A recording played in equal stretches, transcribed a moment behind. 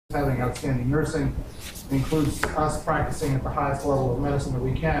having outstanding nursing. It includes us practicing at the highest level of medicine that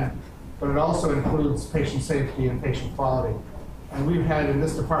we can, but it also includes patient safety and patient quality. And we've had in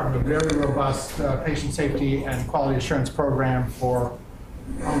this department a very robust patient safety and quality assurance program for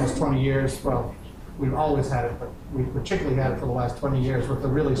almost 20 years. Well, we've always had it, but we've particularly had it for the last 20 years with the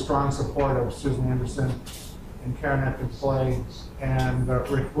really strong support of Susan Anderson and Karen Adkins-Bley and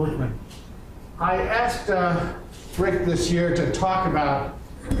Rick Boothman. I asked Rick this year to talk about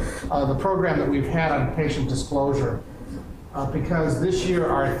the program that we've had on patient disclosure because this year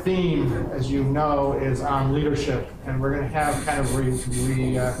our theme, as you know, is on leadership, and we're going to have kind of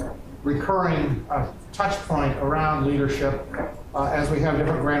recurring touch point around leadership as we have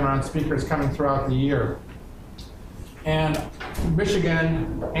different grand round speakers coming throughout the year. And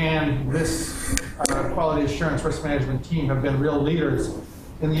Michigan and this quality assurance risk management team have been real leaders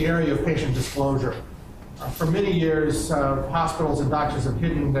in the area of patient disclosure. For many years, hospitals and doctors have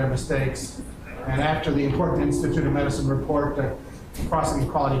hidden their mistakes, and after the important Institute of Medicine report, Crossing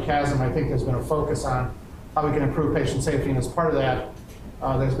the Quality Chasm, I think there's been a focus on how we can improve patient safety, and as part of that,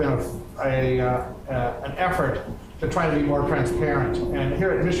 there's been an effort to try to be more transparent. And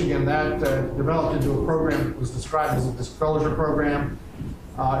here at Michigan, that developed into a program that was described as a disclosure program.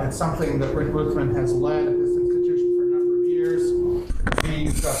 It's something that Rick Boothman has led at this institution for a number of years.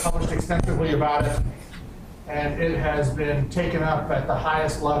 He's published extensively about it, and it has been taken up at the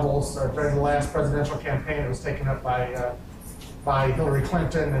highest levels. During the last presidential campaign, it was taken up by Hillary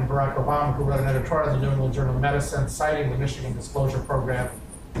Clinton and Barack Obama, who wrote an editorial in the New England Journal of Medicine citing the Michigan Disclosure Program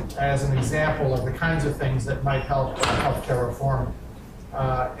as an example of the kinds of things that might help healthcare reform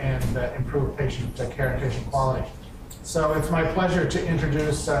and improve patient care and patient quality. So it's my pleasure to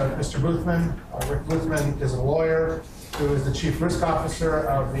introduce Mr. Boothman. Rick Boothman is a lawyer who is the Chief Risk Officer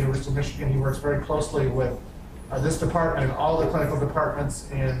of the University of Michigan. He works very closely with this department and all the clinical departments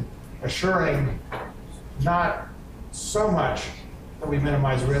in assuring not so much that we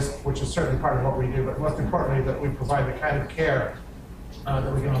minimize risk, which is certainly part of what we do, but most importantly that we provide the kind of care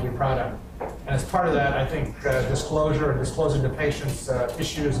that we can all be proud of. And as part of that, I think disclosure and disclosing to patients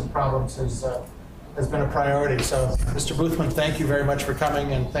issues and problems has been a priority. So, Mr. Boothman, thank you very much for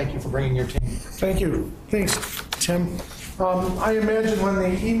coming, and thank you for bringing your team. Thank you. Thanks, Tim. I imagine when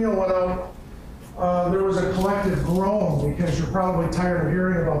the email went out, there was a collective groan because you're probably tired of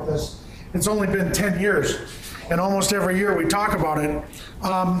hearing about this. It's only been 10 years, and almost every year we talk about it.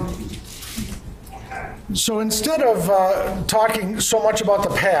 So instead of talking so much about the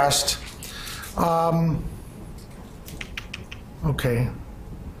past, okay,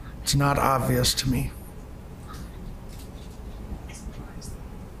 it's not obvious to me.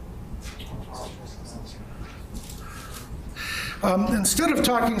 Instead of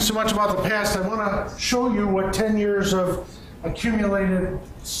talking so much about the past, I want to show you what 10 years of accumulated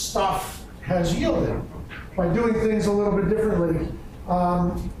stuff has yielded by doing things a little bit differently.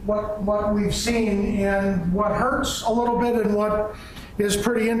 What we've seen and what hurts a little bit and what is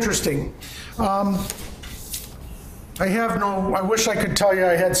pretty interesting. I wish I could tell you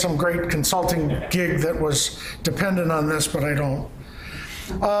I had some great consulting gig that was dependent on this, but I don't.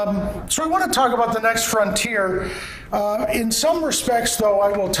 So I want to talk about the next frontier. In some respects, though, I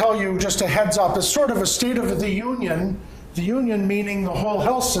will tell you just a heads up, it's sort of a state of the union meaning the whole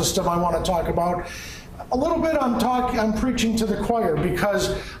health system I want to talk about. A little bit I'm preaching to the choir,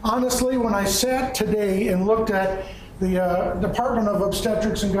 because honestly, when I sat today and looked at the Department of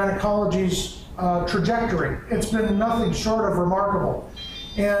Obstetrics and Gynecology's trajectory, it's been nothing short of remarkable.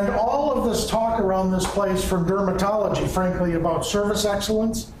 And all of this talk around this place from dermatology, frankly, about service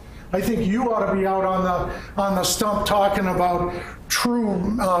excellence, I think you ought to be out on the stump talking about true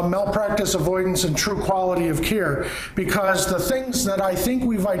malpractice avoidance and true quality of care, because the things that I think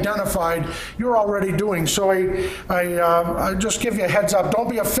we've identified, you're already doing. So I just give you a heads up. Don't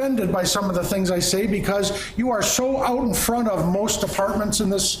be offended by some of the things I say, because you are so out in front of most departments in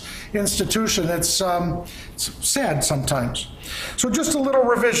this institution. It's sad sometimes. So just a little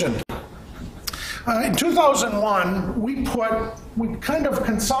revision. In 2001, we kind of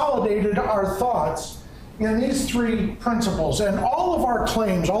consolidated our thoughts in these three principles, and all of our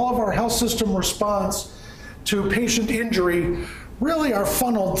claims, all of our health system response to patient injury really are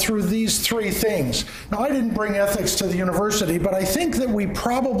funneled through these three things. Now, I didn't bring ethics to the university, but I think that we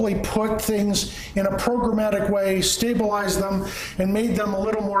probably put things in a programmatic way, stabilized them, and made them a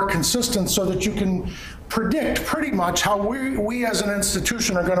little more consistent so that you can predict pretty much how we as an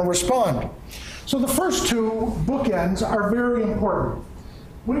institution are going to respond. So the first two bookends are very important.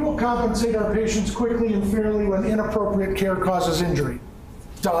 We will compensate our patients quickly and fairly when inappropriate care causes injury.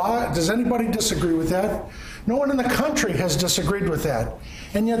 Duh. Does anybody disagree with that? No one in the country has disagreed with that.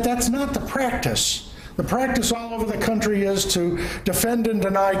 And yet that's not the practice. The practice all over the country is to defend and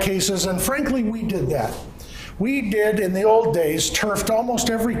deny cases, and frankly, we did that. We did, in the old days, turfed almost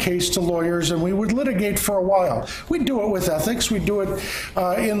every case to lawyers, and we would litigate for a while. We'd do it with ethics, we'd do it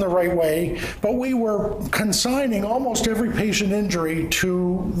in the right way, but we were consigning almost every patient injury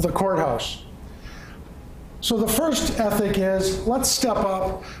to the courthouse. So the first ethic is, let's step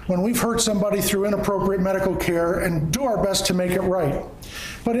up when we've hurt somebody through inappropriate medical care and do our best to make it right.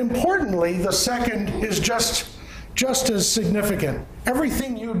 But importantly, the second is just as significant.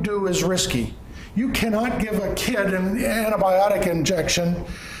 Everything you do is risky. You cannot give a kid an antibiotic injection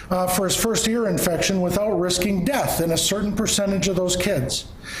for his first ear infection without risking death in a certain percentage of those kids.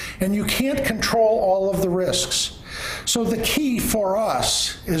 And you can't control all of the risks. So the key for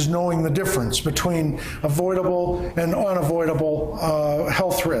us is knowing the difference between avoidable and unavoidable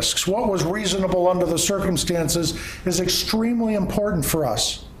health risks. What was reasonable under the circumstances is extremely important for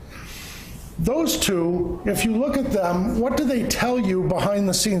us. Those two, if you look at them, what do they tell you behind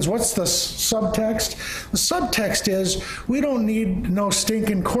the scenes? What's the subtext? The subtext is, we don't need no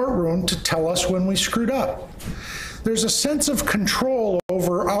stinking courtroom to tell us when we screwed up. There's a sense of control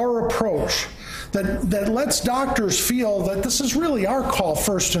over our approach that lets doctors feel that this is really our call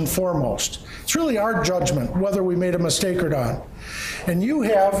first and foremost. It's really our judgment whether we made a mistake or not. And you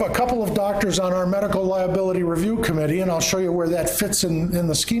have a couple of doctors on our medical liability review committee, and I'll show you where that fits in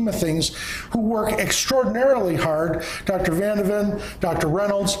the scheme of things, who work extraordinarily hard. Dr. Vandeven, Dr.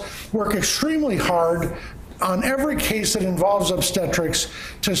 Reynolds work extremely hard on every case that involves obstetrics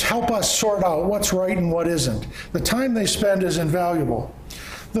to help us sort out what's right and what isn't. The time they spend is invaluable.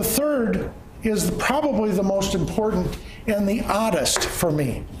 The third is probably the most important and the oddest for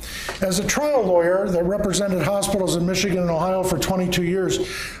me. As a trial lawyer that represented hospitals in Michigan and Ohio for 22 years,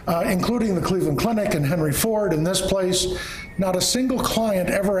 including the Cleveland Clinic and Henry Ford and this place, not a single client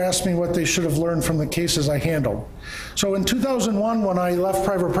ever asked me what they should have learned from the cases I handled. So in 2001, when I left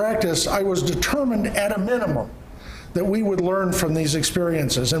private practice, I was determined at a minimum that we would learn from these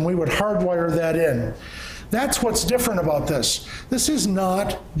experiences and we would hardwire that in. That's what's different about this. This is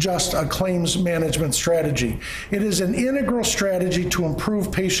not just a claims management strategy. It is an integral strategy to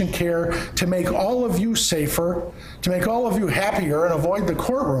improve patient care, to make all of you safer, to make all of you happier and avoid the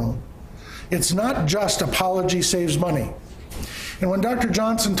courtroom. It's not just apology saves money. And when Dr.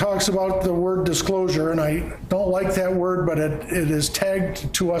 Johnson talks about the word disclosure, and I don't like that word, but it is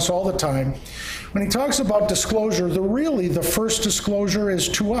tagged to us all the time. When he talks about disclosure, really the first disclosure is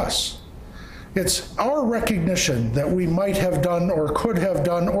to us. It's our recognition that we might have done or could have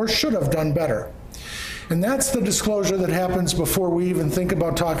done or should have done better. And that's the disclosure that happens before we even think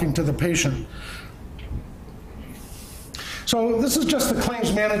about talking to the patient. So this is just the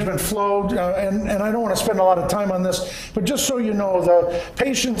claims management flow, and I don't want to spend a lot of time on this, but just so you know, the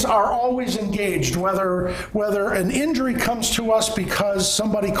patients are always engaged, whether an injury comes to us because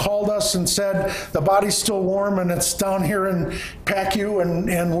somebody called us and said the body's still warm and it's down here in PACU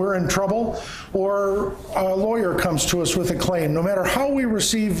and we're in trouble, or a lawyer comes to us with a claim. No matter how we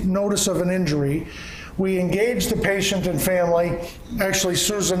receive notice of an injury, we engage the patient and family. Actually,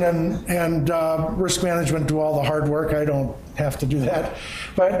 Susan and risk management do all the hard work. I don't have to do that.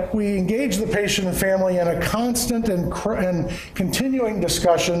 But we engage the patient and family in a constant and continuing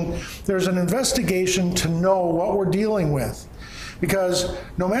discussion. There's an investigation to know what we're dealing with. Because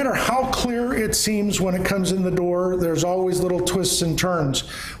no matter how clear it seems when it comes in the door, there's always little twists and turns.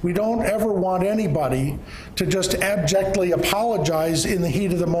 We don't ever want anybody to just abjectly apologize in the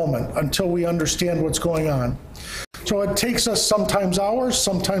heat of the moment until we understand what's going on. So it takes us sometimes hours,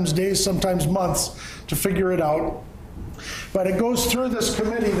 sometimes days, sometimes months to figure it out. But it goes through this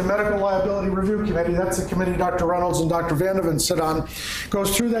committee, the Medical Liability Review Committee. That's the committee Dr. Reynolds and Dr. Vandeven sit on.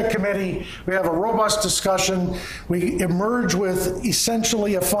 Goes through that committee. We have a robust discussion. We emerge with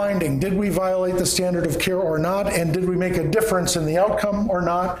essentially a finding. Did we violate the standard of care or not? And did we make a difference in the outcome or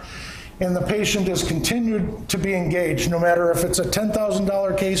not? And the patient is continued to be engaged, no matter if it's a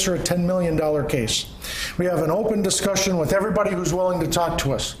 $10,000 case or a $10 million case. We have an open discussion with everybody who's willing to talk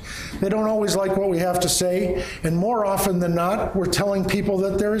to us. They don't always like what we have to say, and more often than not, we're telling people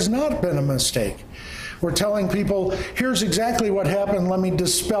that there has not been a mistake. We're telling people, here's exactly what happened. Let me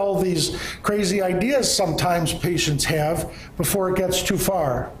dispel these crazy ideas sometimes patients have before it gets too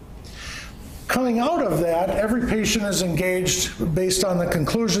far. Coming out of that, every patient is engaged based on the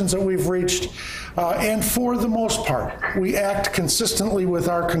conclusions that we've reached, and for the most part, we act consistently with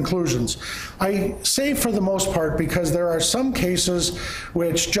our conclusions. I say for the most part because there are some cases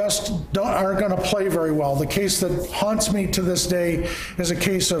which just aren't going to play very well. The case that haunts me to this day is a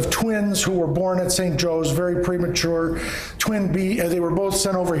case of twins who were born at St. Joe's, very premature. Twin B, they were both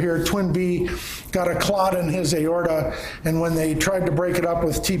sent over here. Twin B got a clot in his aorta, and when they tried to break it up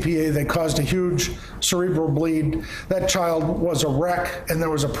with TPA, they caused a huge cerebral bleed. That child was a wreck, and there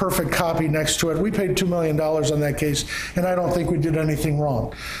was a perfect copy next to it. We paid $2 million on that case, and I don't think we did anything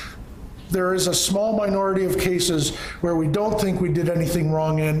wrong. There is a small minority of cases where we don't think we did anything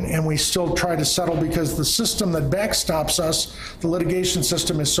wrong in, and we still try to settle because the system that backstops us, the litigation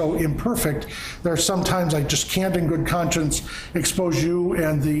system, is so imperfect. There are sometimes I just can't in good conscience expose you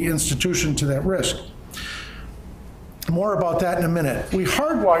and the institution to that risk. More about that in a minute. We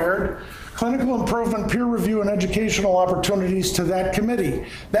hardwired clinical improvement, peer review, and educational opportunities to that committee.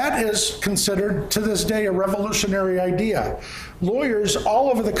 That is considered, to this day, a revolutionary idea. Lawyers all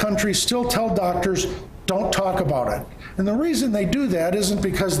over the country still tell doctors, don't talk about it. And the reason they do that isn't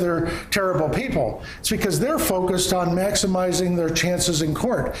because they're terrible people. It's because they're focused on maximizing their chances in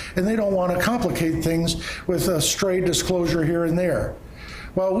court, and they don't want to complicate things with a stray disclosure here and there.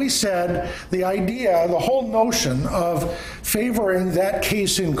 Well, we said the idea, the whole notion of favoring that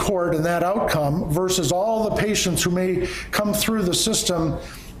case in court and that outcome versus all the patients who may come through the system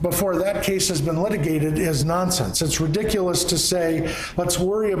before that case has been litigated is nonsense. It's ridiculous to say, let's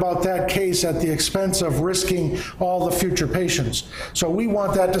worry about that case at the expense of risking all the future patients. So we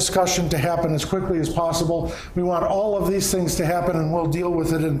want that discussion to happen as quickly as possible. We want all of these things to happen, and we'll deal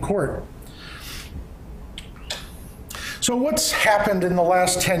with it in court. So what's happened in the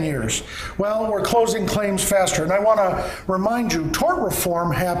last 10 years? Well, we're closing claims faster. And I want to remind you, tort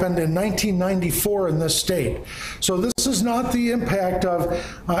reform happened in 1994 in this state. So this is not the impact of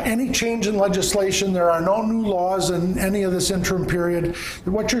any change in legislation. There are no new laws in any of this interim period.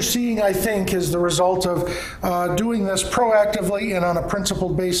 What you're seeing, I think, is the result of doing this proactively and on a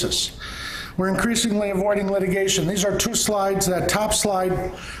principled basis. We're increasingly avoiding litigation. These are two slides. That top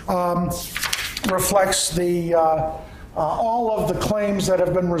slide reflects the all of the claims that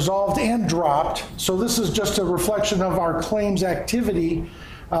have been resolved and dropped. So this is just a reflection of our claims activity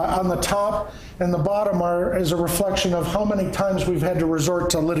on the top, and the bottom is a reflection of how many times we've had to resort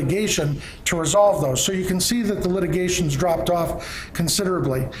to litigation to resolve those. So you can see that the litigation's dropped off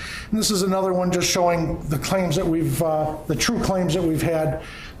considerably. And this is another one just showing the claims that we've, the true claims that we've had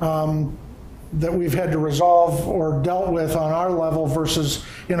to resolve or dealt with on our level versus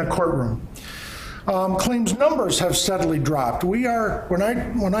in a courtroom. Claims numbers have steadily dropped. We are,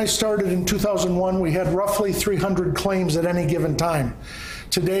 when I started in 2001, we had roughly 300 claims at any given time.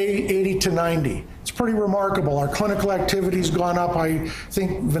 Today, 80 to 90. It's pretty remarkable. Our clinical activity's gone up. I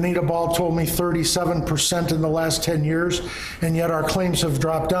think Vanita Ball told me 37% in the last 10 years, and yet our claims have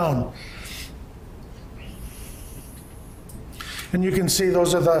dropped down. And you can see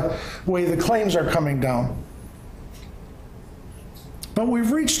those are the way the claims are coming down. But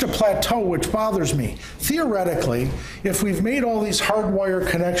we've reached a plateau which bothers me. Theoretically, if we've made all these hardwire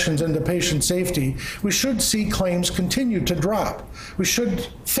connections into patient safety, we should see claims continue to drop. We should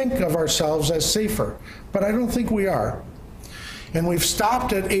think of ourselves as safer, but I don't think we are. And we've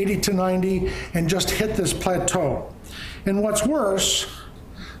stopped at 80 to 90 and just hit this plateau. And what's worse,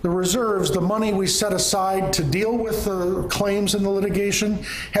 the reserves, the money we set aside to deal with the claims in the litigation,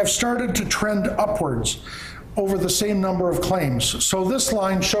 have started to trend upwards over the same number of claims. So this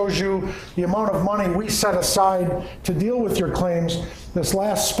line shows you the amount of money we set aside to deal with your claims. This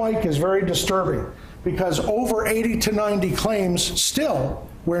last spike is very disturbing because over 80 to 90 claims, still,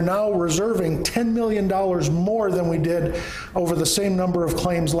 we're now reserving $10 million more than we did over the same number of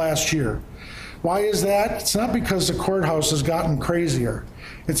claims last year. Why is that? It's not because the courthouse has gotten crazier.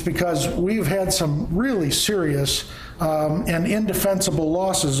 It's because we've had some really serious and indefensible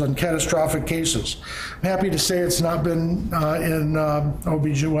losses on catastrophic cases. I'm happy to say it's not been in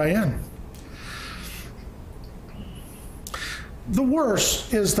OBGYN. The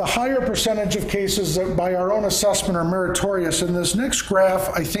worst is the higher percentage of cases that by our own assessment are meritorious, and this next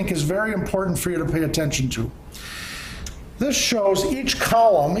graph I think is very important for you to pay attention to. This shows each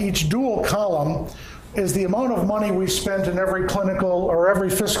column, each dual column, is the amount of money we spent in every clinical or every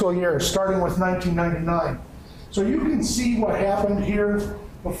fiscal year, starting with 1999. So you can see what happened here.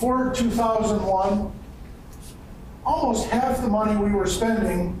 Before 2001, almost half the money we were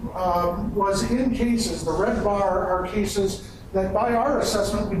spending was in cases, the red bar are cases that by our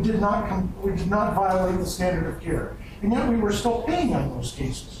assessment we did not violate the standard of care. And yet we were still paying on those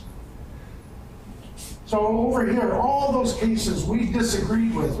cases. So over here, all those cases we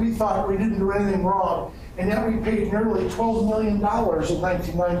disagreed with. We thought we didn't do anything wrong, and yet we paid nearly $12 million in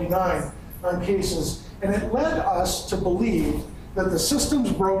 1999 on cases. And it led us to believe that the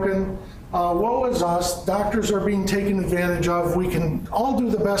system's broken, woe is us, doctors are being taken advantage of, we can all do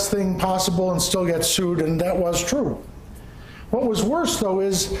the best thing possible and still get sued, and that was true. What was worse, though,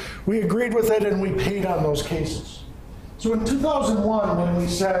 is we agreed with it and we paid on those cases. So in 2001, when we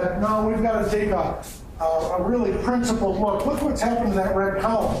said, no, we've got to take a really principled look what's happened to that red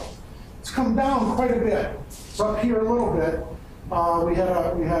column. It's come down quite a bit. It's up here a little bit. We had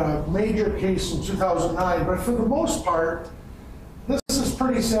a major case in 2009, but for the most part, this is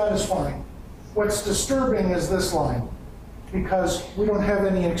pretty satisfying. What's disturbing is this line, because we don't have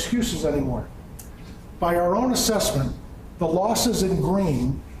any excuses anymore. By our own assessment, the losses in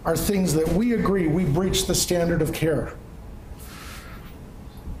green are things that we agree we breached the standard of care.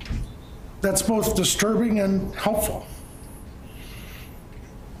 That's both disturbing and helpful.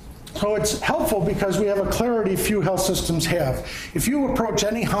 So it's helpful because we have a clarity few health systems have. If you approach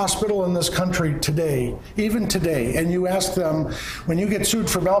any hospital in this country today, even today, and you ask them, when you get sued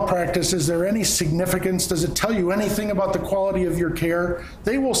for malpractice, is there any significance? Does it tell you anything about the quality of your care?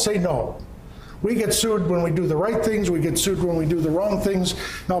 They will say no. We get sued when we do the right things, we get sued when we do the wrong things.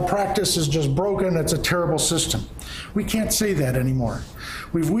 Malpractice is just broken, it's a terrible system. We can't say that anymore.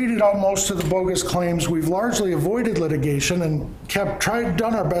 We've weeded out most of the bogus claims, we've largely avoided litigation and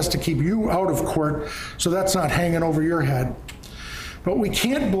done our best to keep you out of court, so that's not hanging over your head. But we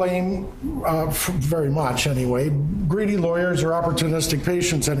can't blame, very much anyway, greedy lawyers or opportunistic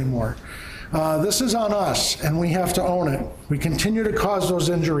patients anymore. This is on us, and we have to own it. We continue to cause those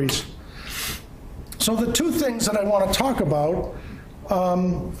injuries. So the two things that I want to talk about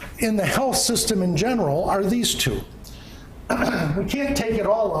in the health system in general are these two. We can't take it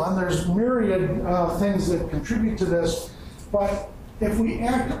all on. There's myriad things that contribute to this, but if we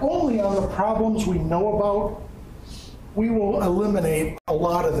act only on the problems we know about, we will eliminate a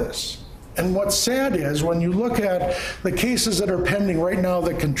lot of this. And what's sad is when you look at the cases that are pending right now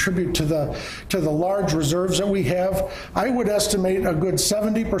that contribute to the large reserves that we have, I would estimate a good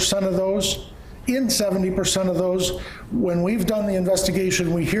 70% of those. In 70% of those, when we've done the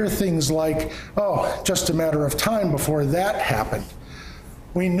investigation, we hear things like, oh, just a matter of time before that happened.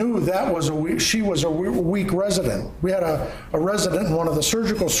 We knew that was she was a weak resident. We had a resident in one of the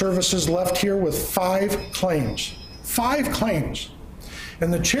surgical services left here with 5 claims. 5 claims.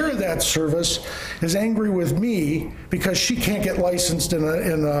 And the chair of that service is angry with me because she can't get licensed in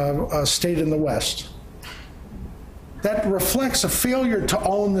a state in the West. That reflects a failure to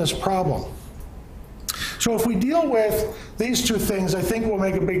own this problem. So if we deal with these two things, I think we'll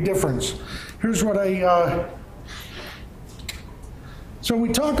make a big difference. Here's what so we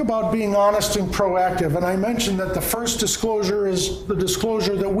talk about being honest and proactive, and I mentioned that the first disclosure is the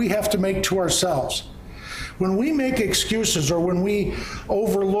disclosure that we have to make to ourselves. When we make excuses or when we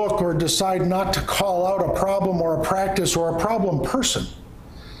overlook or decide not to call out a problem or a practice or a problem person,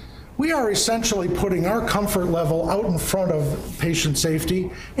 we are essentially putting our comfort level out in front of patient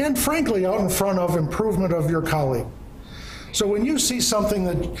safety and, frankly, out in front of improvement of your colleague. So when you see something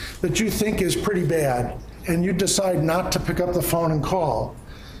that you think is pretty bad and you decide not to pick up the phone and call,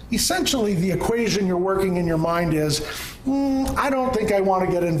 essentially the equation you're working in your mind is, I don't think I want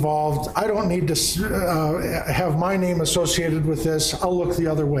to get involved. I don't need to have my name associated with this. I'll look the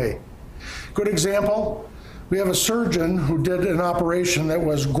other way. Good example. We have a surgeon who did an operation that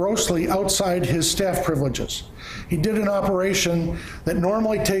was grossly outside his staff privileges. He did an operation that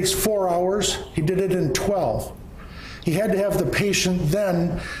normally takes 4 hours. He did it in 12. He had to have the patient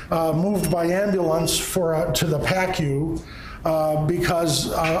then moved by ambulance to the PACU because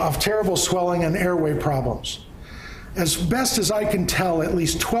of terrible swelling and airway problems. As best as I can tell, at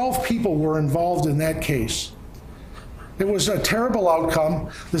least 12 people were involved in that case. It was a terrible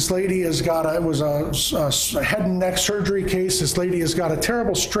outcome. This lady has got it was a head and neck surgery case. This lady has got a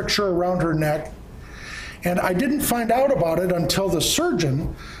terrible stricture around her neck. And I didn't find out about it until the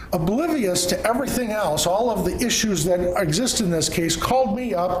surgeon, oblivious to everything else, all of the issues that exist in this case, called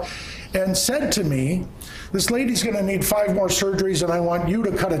me up and said to me, this lady's going to need 5 more surgeries and I want you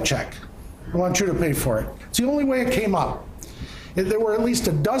to cut a check. I want you to pay for it. It's the only way it came up. There were at least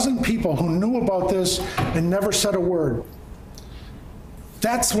a dozen people who knew about this and never said a word.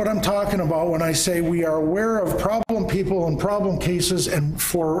 That's what I'm talking about when I say we are aware of problem people and problem cases, and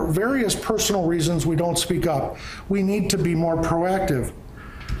for various personal reasons we don't speak up. We need to be more proactive.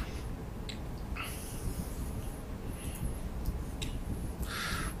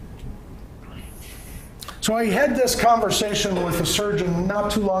 So I had this conversation with a surgeon not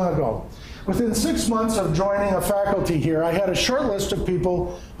too long ago. Within 6 months of joining a faculty here, I had a short list of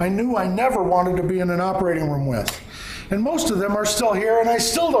people I knew I never wanted to be in an operating room with. And most of them are still here, and I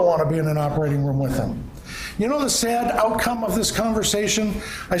still don't want to be in an operating room with them. You know the sad outcome of this conversation?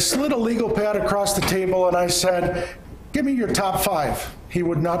 I slid a legal pad across the table and I said, give me your top 5. He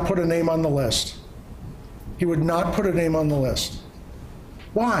would not put a name on the list. He would not put a name on the list.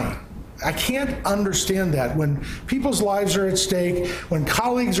 Why? I can't understand that. When people's lives are at stake, when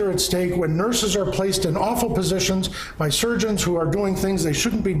colleagues are at stake, when nurses are placed in awful positions by surgeons who are doing things they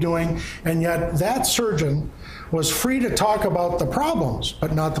shouldn't be doing, and yet that surgeon was free to talk about the problems,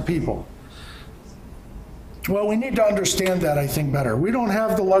 but not the people. Well, we need to understand that, I think, better. We don't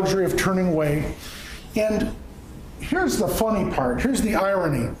have the luxury of turning away. And here's the funny part. Here's the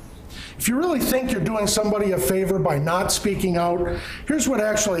irony. If you really think you're doing somebody a favor by not speaking out, here's what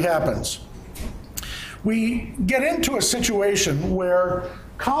actually happens. We get into a situation where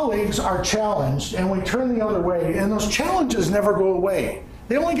colleagues are challenged and we turn the other way, and those challenges never go away.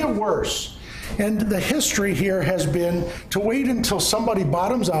 They only get worse. And the history here has been to wait until somebody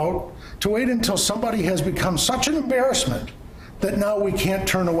bottoms out, to wait until somebody has become such an embarrassment that now we can't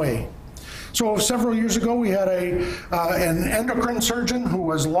turn away. So several years ago, we had an endocrine surgeon who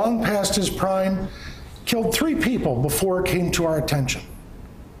was long past his prime, killed 3 people before it came to our attention.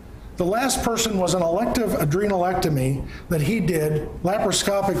 The last person was an elective adrenalectomy that he did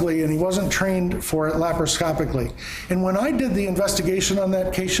laparoscopically, and he wasn't trained for it laparoscopically. And when I did the investigation on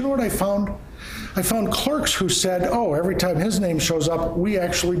that case, you know what I found? I found clerks who said, oh, every time his name shows up, we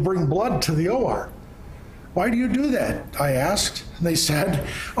actually bring blood to the OR. Why do you do that? I asked. And they said,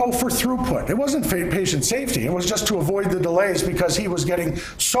 oh, for throughput. It wasn't patient safety. It was just to avoid the delays because he was getting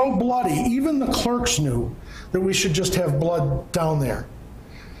so bloody. Even the clerks knew that we should just have blood down there.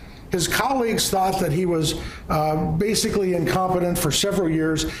 His colleagues thought that he was basically incompetent for several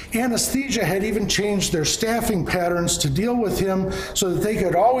years. Anesthesia had even changed their staffing patterns to deal with him so that they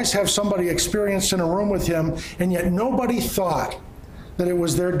could always have somebody experienced in a room with him, and yet nobody thought that it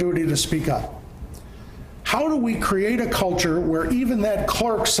was their duty to speak up. How do we create a culture where even that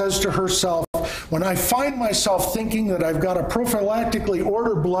clerk says to herself, when I find myself thinking that I've got to prophylactically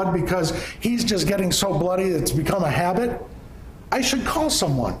order blood because he's just getting so bloody that it's become a habit, I should call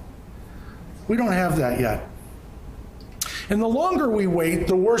someone? We don't have that yet. And the longer we wait,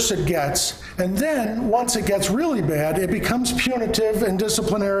 the worse it gets. And then, once it gets really bad, it becomes punitive and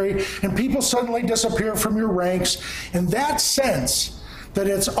disciplinary, and people suddenly disappear from your ranks. And that sense that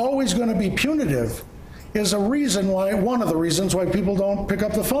it's always going to be punitive is one of the reasons why people don't pick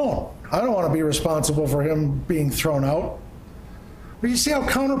up the phone. I don't want to be responsible for him being thrown out. But you see how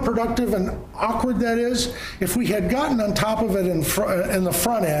counterproductive and awkward that is? If we had gotten on top of it in the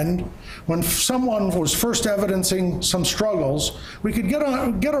front end, when someone was first evidencing some struggles, we could get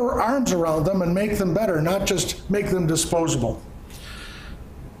our arms around them and make them better, not just make them disposable.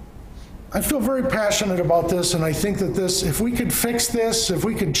 I feel very passionate about this, and I think that if we could fix this, if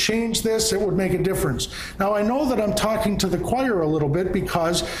we could change this, it would make a difference. Now, I know that I'm talking to the choir a little bit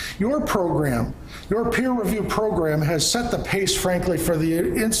because your program, your peer review program, has set the pace, frankly, for the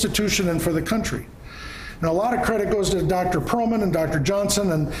institution and for the country. And a lot of credit goes to Dr. Perlman and Dr.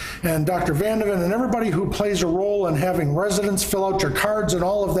 Johnson and Dr. Vandeven and everybody who plays a role in having residents fill out your cards and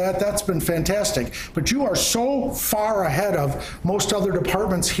all of that. That's been fantastic. But you are so far ahead of most other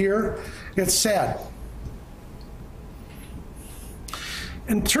departments here, it's sad.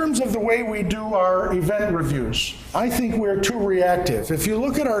 In terms of the way we do our event reviews, I think we're too reactive. If you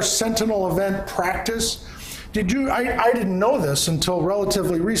look at our Sentinel event practice, I didn't know this until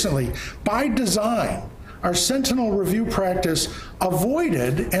relatively recently. By design, our Sentinel review practice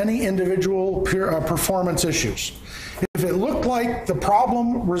avoided any individual performance issues. If it looked like the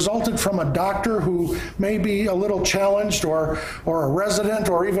problem resulted from a doctor who may be a little challenged or a resident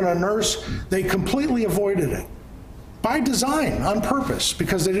or even a nurse, they completely avoided it. By design, on purpose,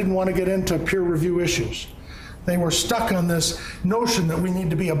 because they didn't want to get into peer review issues. They were stuck on this notion that we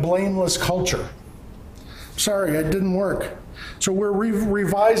need to be a blameless culture. Sorry, it didn't work. So we're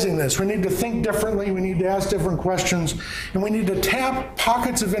revising this. We need to think differently, we need to ask different questions, and we need to tap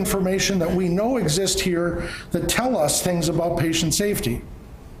pockets of information that we know exist here that tell us things about patient safety.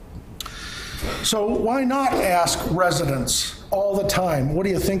 So why not ask residents all the time, what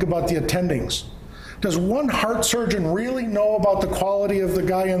do you think about the attendings? Does one heart surgeon really know about the quality of the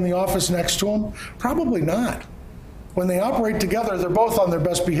guy in the office next to him? Probably not. When they operate together, they're both on their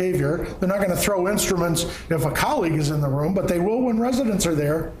best behavior. They're not going to throw instruments if a colleague is in the room, but they will when residents are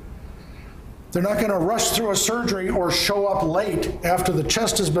there. They're not going to rush through a surgery or show up late after the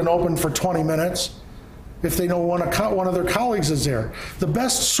chest has been open for 20 minutes. if they know one of their colleagues is there. The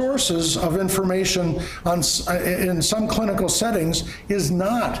best sources of information in some clinical settings is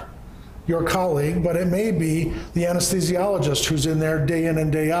not your colleague, but it may be the anesthesiologist who's in there day in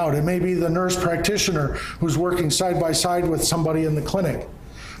and day out. It may be the nurse practitioner who's working side by side with somebody in the clinic.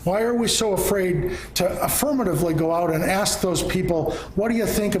 Why are we so afraid to affirmatively go out and ask those people, what do you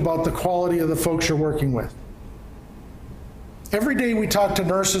think about the quality of the folks you're working with? Every day we talk to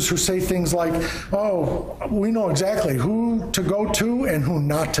nurses who say things like, oh, we know exactly who to go to and who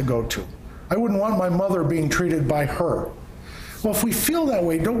not to go to. I wouldn't want my mother being treated by her. Well, if we feel that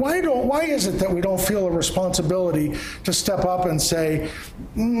way, why is it that we don't feel a responsibility to step up and say,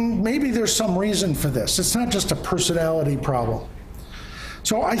 maybe there's some reason for this. It's not just a personality problem.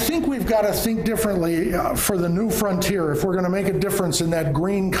 So I think we've got to think differently for the new frontier if we're going to make a difference in that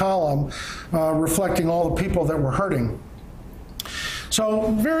green column reflecting all the people that we're hurting.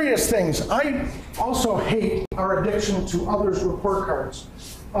 So various things. I also hate our addiction to others' report cards.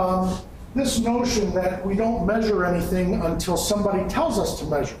 This notion that we don't measure anything until somebody tells us to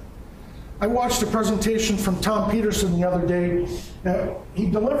measure. I watched a presentation from Tom Peterson the other day. He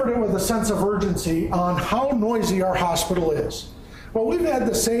delivered it with a sense of urgency on how noisy our hospital is. Well, we've had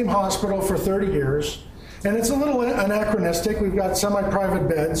the same hospital for 30 years, and it's a little anachronistic. We've got semi-private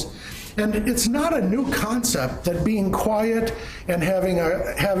beds. And it's not a new concept that being quiet and having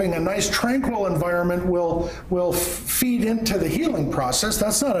a nice tranquil environment will feed into the healing process.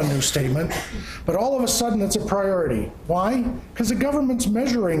 That's not a new statement. But all of a sudden it's a priority. Why? Because the government's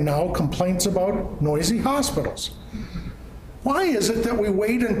measuring now complaints about noisy hospitals. Why is it that we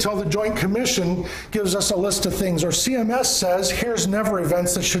wait until the Joint Commission gives us a list of things, or CMS says, here's never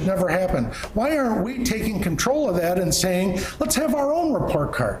events that should never happen? Why aren't we taking control of that and saying, let's have our own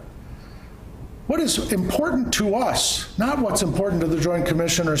report card? What is important to us, not what's important to the Joint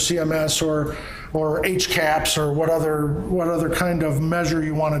Commission or CMS or HCAHPS or what other kind of measure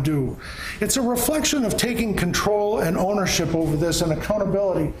you want to do. It's a reflection of taking control and ownership over this and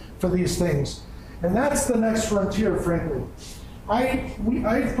accountability for these things. And that's the next frontier, frankly.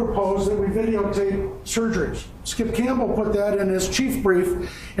 I propose that we videotape surgeries. Skip Campbell put that in his chief brief,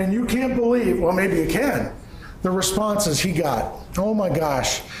 and you can't believe, well, maybe you can, the responses he got. Oh my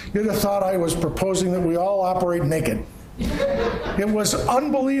gosh, you'd have thought I was proposing that we all operate naked. It was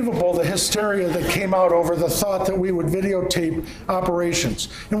unbelievable, the hysteria that came out over the thought that we would videotape operations.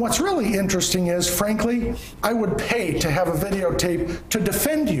 And what's really interesting is, frankly, I would pay to have a videotape to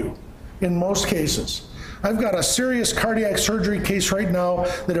defend you in most cases. I've got a serious cardiac surgery case right now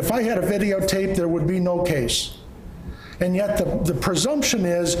that if I had a videotape, there would be no case. And yet the presumption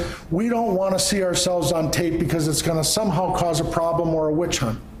is we don't want to see ourselves on tape because it's going to somehow cause a problem or a witch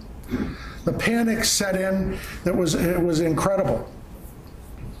hunt. The panic set in. It was incredible.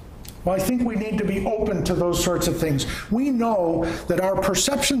 Well, I think we need to be open to those sorts of things. We know that our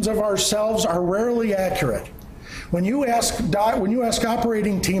perceptions of ourselves are rarely accurate. When you ask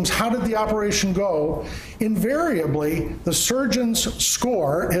operating teams, how did the operation go, invariably the surgeon's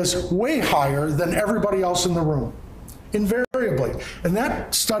score is way higher than everybody else in the room. Invariably. And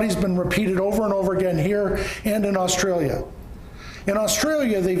that study's been repeated over and over again here and in Australia. In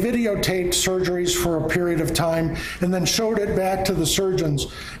Australia, they videotaped surgeries for a period of time and then showed it back to the surgeons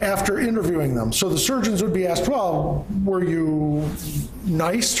after interviewing them. So the surgeons would be asked, well, were you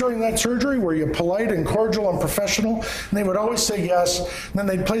nice during that surgery? Were you polite and cordial and professional? And they would always say yes. And then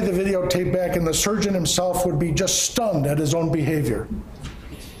they'd play the videotape back and the surgeon himself would be just stunned at his own behavior.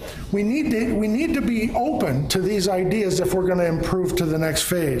 We need to be open to these ideas if we're going to improve to the next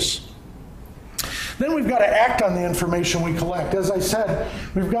phase. Then we've got to act on the information we collect. As I said,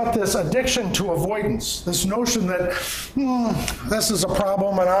 we've got this addiction to avoidance, this notion that this is a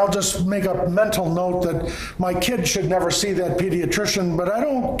problem and I'll just make a mental note that my kid should never see that pediatrician, but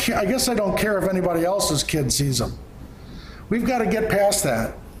I guess I don't care if anybody else's kid sees them. We've got to get past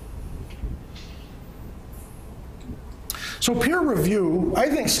that. So peer review, I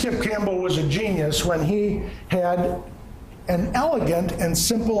think Skip Campbell was a genius when he had an elegant and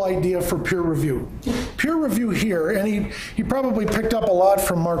simple idea for peer review. Peer review here, and he probably picked up a lot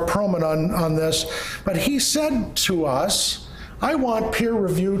from Mark Perlman on this, but he said to us, I want peer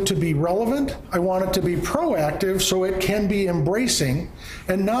review to be relevant, I want it to be proactive so it can be embracing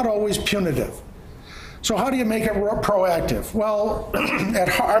and not always punitive. So how do you make it proactive? Well,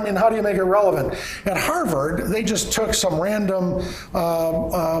 how do you make it relevant? At Harvard, they just took some random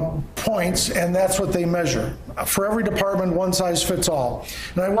points, and that's what they measure. For every department, one size fits all.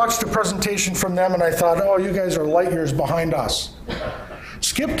 And I watched a presentation from them, and I thought, oh, you guys are light years behind us.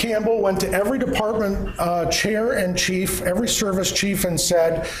 Skip Campbell went to every department chair and chief, every service chief, and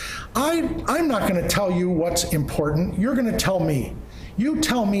said, I'm not going to tell you what's important. You're going to tell me. You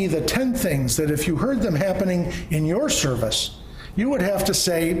tell me the 10 things that if you heard them happening in your service, you would have to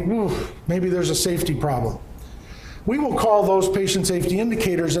say, ooh, maybe there's a safety problem. We will call those patient safety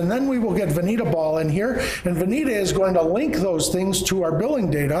indicators, and then we will get Vanita Ball in here, and Vanita is going to link those things to our billing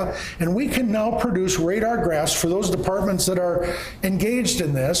data, and we can now produce radar graphs for those departments that are engaged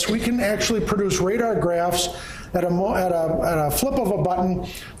in this. We can actually produce radar graphs at a flip of a button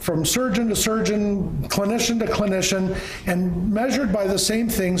from surgeon to surgeon, clinician to clinician, and measured by the same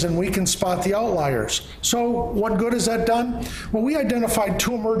things, and we can spot the outliers. So what good has that done? Well, we identified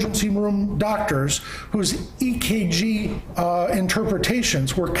 2 emergency room doctors whose EKG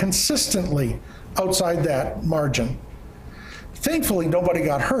interpretations were consistently outside that margin. Thankfully, nobody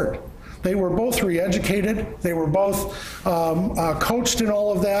got hurt. They were both re-educated, they were both coached in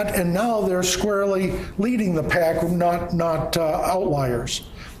all of that, and now they're squarely leading the pack, not outliers.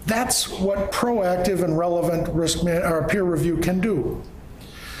 That's what proactive and relevant risk or peer review can do.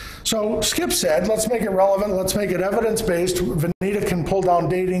 So Skip said, let's make it relevant, let's make it evidence-based. Vanita can pull down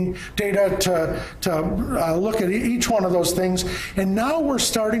data to look at each one of those things. And now we're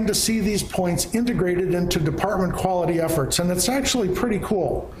starting to see these points integrated into department quality efforts. And it's actually pretty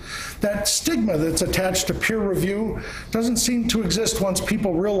cool. That stigma that's attached to peer review doesn't seem to exist once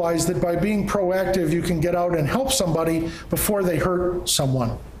people realize that by being proactive, you can get out and help somebody before they hurt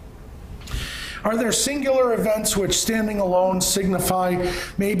someone. Are there singular events which standing alone signify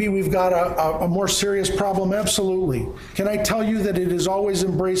maybe we've got a more serious problem? Absolutely. Can I tell you that it is always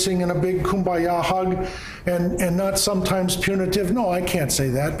embracing in a big kumbaya hug and not sometimes punitive? No, I can't say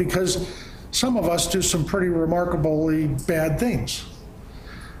that, because some of us do some pretty remarkably bad things.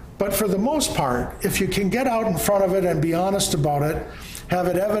 But for the most part, if you can get out in front of it and be honest about it, have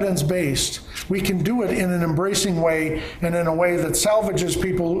it evidence-based, we can do it in an embracing way and in a way that salvages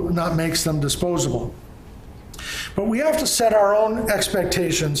people, not makes them disposable. But we have to set our own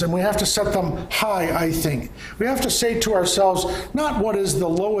expectations, and we have to set them high, I think. We have to say to ourselves, not what is the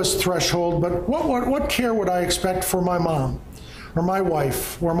lowest threshold, but what care would I expect for my mom, or my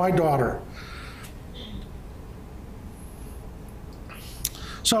wife, or my daughter?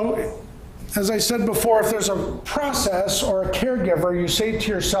 So, as I said before, if there's a process or a caregiver, you say to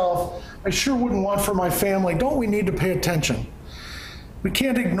yourself, I sure wouldn't want for my family, don't we need to pay attention? We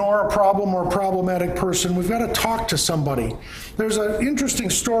can't ignore a problem or a problematic person. We've got to talk to somebody. There's an interesting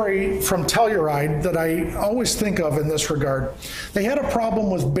story from Telluride that I always think of in this regard. They had a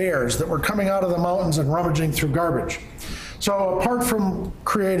problem with bears that were coming out of the mountains and rummaging through garbage. So apart from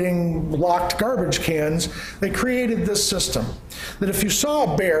creating locked garbage cans, they created this system that if you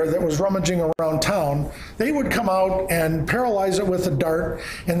saw a bear that was rummaging around town, they would come out and paralyze it with a dart,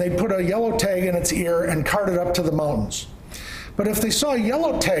 and they'd put a yellow tag in its ear and cart it up to the mountains. But if they saw a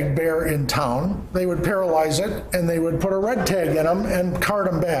yellow tag bear in town, they would paralyze it, and they would put a red tag in them and cart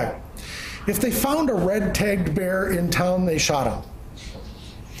them back. If they found a red tagged bear in town, they shot him.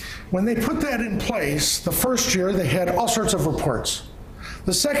 When they put that in place, the first year they had all sorts of reports.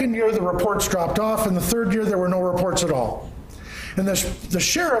 The second year the reports dropped off, and the third year there were no reports at all. And the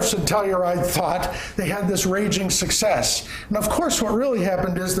sheriffs in Telluride thought they had this raging success. And of course what really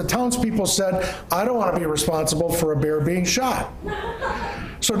happened is the townspeople said, I don't want to be responsible for a bear being shot.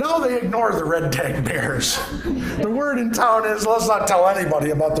 So now they ignore the red tag bears. The word in town is, let's not tell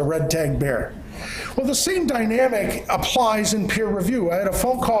anybody about the red tag bear. Well, the same dynamic applies in peer review. I had a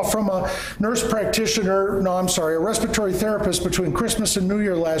phone call from a nurse practitioner, a respiratory therapist between Christmas and New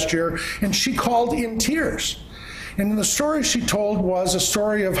Year last year, and she called in tears. And the story she told was a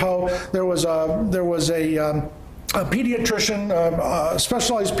story of how there was a pediatrician, a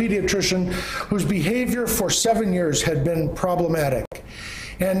specialized pediatrician, whose behavior for 7 years had been problematic.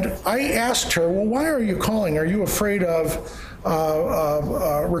 And I asked her, well, why are you calling? Are you afraid of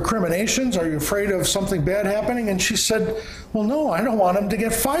recriminations? Are you afraid of something bad happening? And she said, well, no, I don't want him to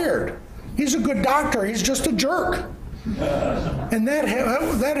get fired. He's a good doctor. He's just a jerk. And that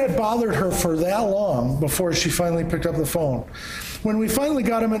had bothered her for that long before she finally picked up the phone. When we finally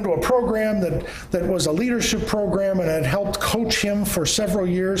got him into a program that was a leadership program and had helped coach him for several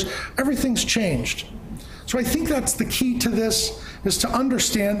years, everything's changed. So I think that's the key to this, is to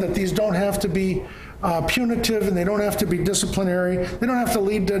understand that these don't have to be punitive, and they don't have to be disciplinary. They don't have to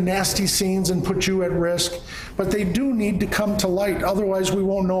lead to nasty scenes and put you at risk, but they do need to come to light. Otherwise, we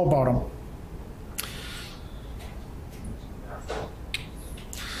won't know about them.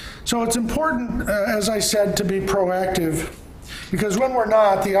 So it's important, as I said, to be proactive, because when we're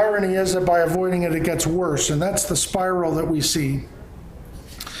not, the irony is that by avoiding it, it gets worse, and that's the spiral that we see.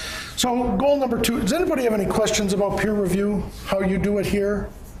 So goal number 2, does anybody have any questions about peer review, how you do it here,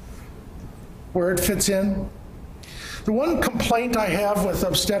 where it fits in? The one complaint I have with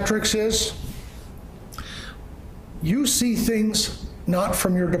obstetrics is you see things not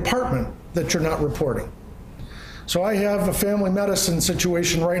from your department that you're not reporting. So I have a family medicine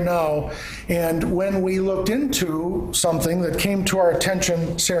situation right now, and when we looked into something that came to our attention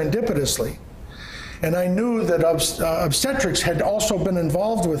serendipitously, and I knew that obstetrics had also been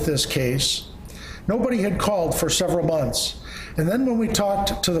involved with this case, nobody had called for several months. And then when we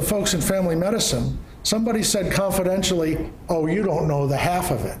talked to the folks in family medicine, somebody said confidentially, "Oh, you don't know the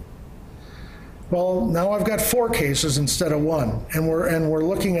half of it." Well, now I've got 4 cases instead of 1, and we're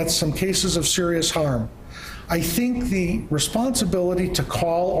looking at some cases of serious harm. I think the responsibility to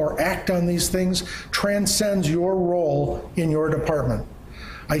call or act on these things transcends your role in your department.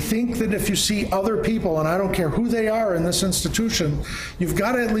 I think that if you see other people, and I don't care who they are in this institution, you've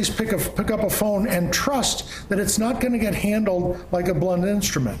got to at least pick up a phone and trust that it's not going to get handled like a blunt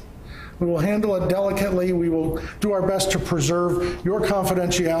instrument. We will handle it delicately. We will do our best to preserve your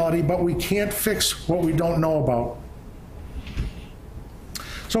confidentiality, but we can't fix what we don't know about.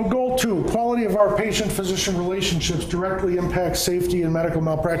 So goal 2, quality of our patient-physician relationships directly impacts safety and medical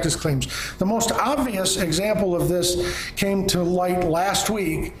malpractice claims. The most obvious example of this came to light last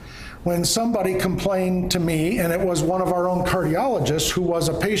week when somebody complained to me, and it was one of our own cardiologists who was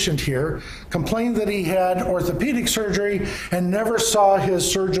a patient here, complained that he had orthopedic surgery and never saw his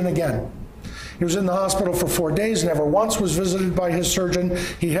surgeon again. He was in the hospital for 4 days, never once was visited by his surgeon.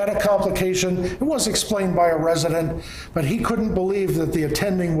 He had a complication. It was explained by a resident, but he couldn't believe that the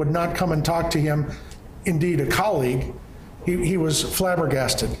attending would not come and talk to him, indeed a colleague. He was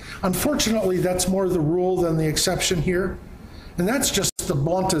flabbergasted. Unfortunately, that's more the rule than the exception here. And that's just the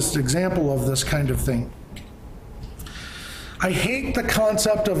bluntest example of this kind of thing. I hate the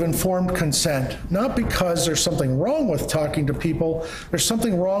concept of informed consent, not because there's something wrong with talking to people, there's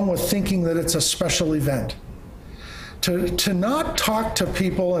something wrong with thinking that it's a special event. To not talk to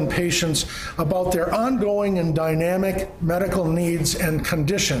people and patients about their ongoing and dynamic medical needs and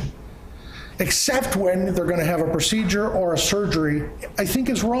condition, except when they're going to have a procedure or a surgery, I think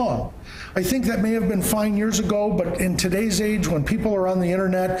is wrong. I think that may have been fine years ago, but in today's age, when people are on the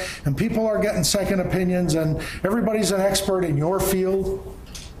internet and people are getting second opinions and everybody's an expert in your field,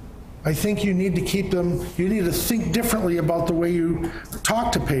 I think you need to keep them, you need to think differently about the way you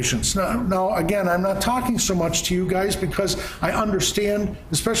talk to patients. Now, again, I'm not talking so much to you guys because I understand,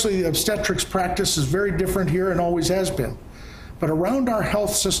 especially the obstetrics practice is very different here and always has been. But around our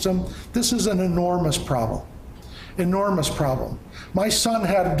health system, this is an enormous problem. Enormous problem. My son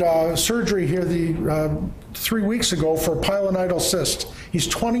had surgery here 3 weeks ago for a pilonidal cyst. He's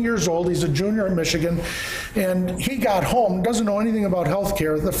 20 years old, he's a junior at Michigan, and he got home, doesn't know anything about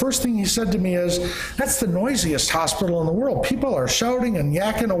healthcare. The first thing he said to me is, "That's the noisiest hospital in the world. People are shouting and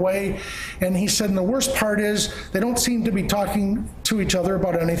yakking away." And he said, and the worst part is, they don't seem to be talking to each other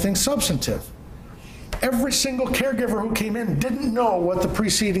about anything substantive. Every single caregiver who came in didn't know what the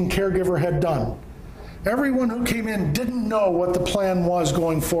preceding caregiver had done. Everyone who came in didn't know what the plan was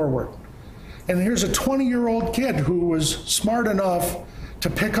going forward. And here's a 20-year-old kid who was smart enough to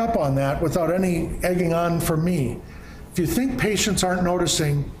pick up on that without any egging on from me. If you think patients aren't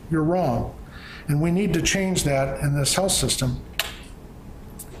noticing, you're wrong. And we need to change that in this health system.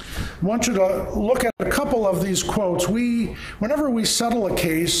 I want you to look at a couple of these quotes. Whenever we settle a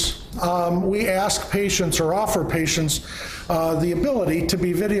case, we ask patients or offer patients the ability to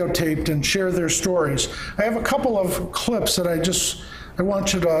be videotaped and share their stories. I have a couple of clips that I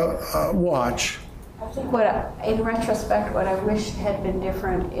want you to watch. I think in retrospect, what I wish had been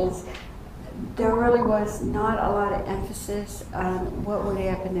different is there really was not a lot of emphasis on what would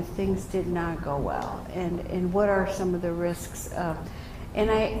happen if things did not go well, and what are some of the risks. And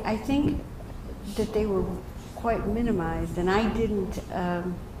I think that they were quite minimized, and I didn't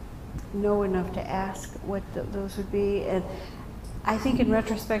know enough to ask what those would be. And I think in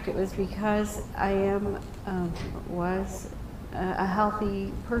retrospect it was because I was a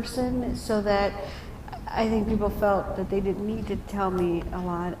healthy person, so that I think people felt that they didn't need to tell me a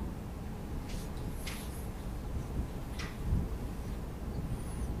lot.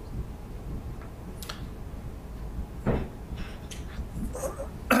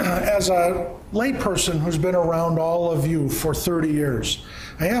 As a layperson who's been around all of you for 30 years,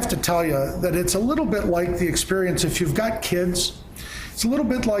 I have to tell you that it's a little bit like the experience, if you've got kids, it's a little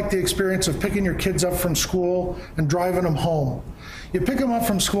bit like the experience of picking your kids up from school and driving them home. You pick them up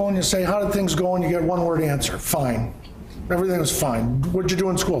from school and you say, "How did things go?" And you get one word answer, "Fine." Everything was fine. What'd you do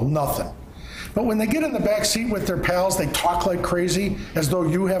in school? Nothing. But when they get in the back seat with their pals, they talk like crazy as though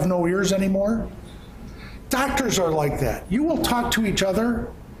you have no ears anymore. Doctors are like that. You will talk to each other,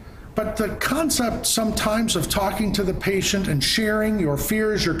 but the concept sometimes of talking to the patient and sharing your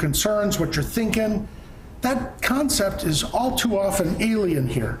fears, your concerns, what you're thinking, that concept is all too often alien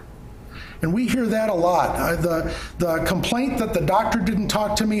here. And we hear that a lot. The complaint that the doctor didn't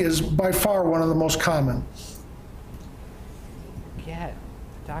talk to me is by far one of the most common. Yeah,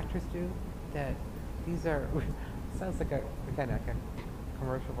 doctors do that. These are, sounds like a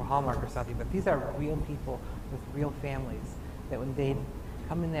commercial for Hallmark or something, but these are real people with real families that when they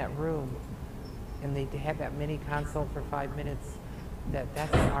come in that room and they have that mini consult for 5 minutes,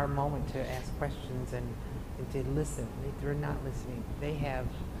 that's our moment to ask questions and to listen. They're not listening.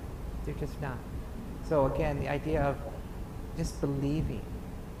 They're just not. So again, the idea of just believing.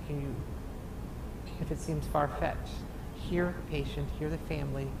 Can you, if it seems far-fetched, hear the patient, hear the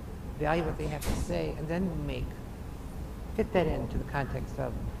family, value what they have to say, and then fit that into the context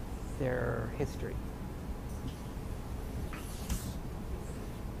of their history.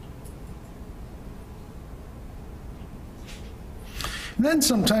 And then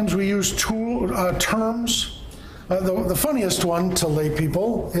sometimes we use terms. The funniest one to lay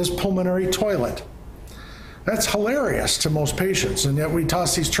people is pulmonary toilet. That's hilarious to most patients, and yet we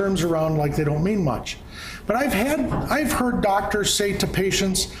toss these terms around like they don't mean much. But I've heard doctors say to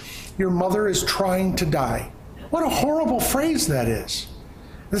patients, "Your mother is trying to die." What a horrible phrase that is.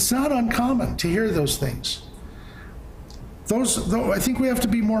 It's not uncommon to hear those things. I think we have to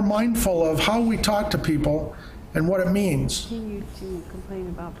be more mindful of how we talk to people and what it means. Continue to complain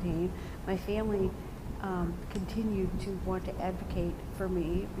about pain. My family continued to want to advocate for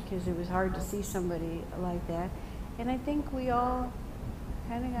me because it was hard to see somebody like that. And I think we all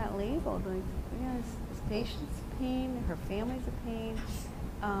kind of got labeled like, this patient's a pain, her family's a pain.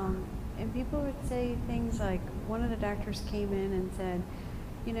 And people would say things like, one of the doctors came in and said,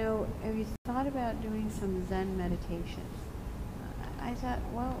 have you thought about doing some Zen meditation? I thought,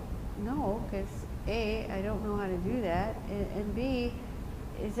 well, no, because A, I don't know how to do that, and B,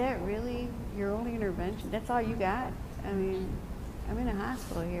 is that really your only intervention? That's all you got? I mean, I'm in a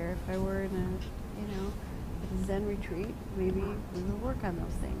hospital here. If I were in a Zen retreat, maybe we would work on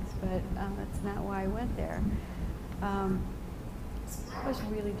those things, but that's not why I went there. It was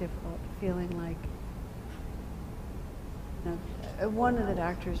really difficult feeling like, one of the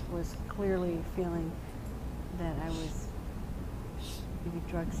doctors was clearly feeling that I was maybe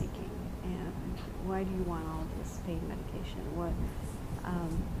drug seeking, and why do you want all of this pain medication?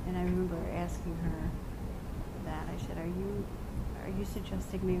 And I remember asking her that. I said, are you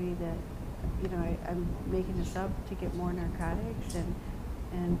suggesting maybe that, I'm making this up to get more narcotics?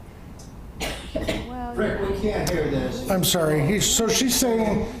 And she said, well, Rick, we can't hear this. I'm sorry. So she's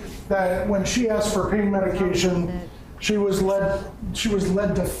saying that when she asked for pain medication, she was led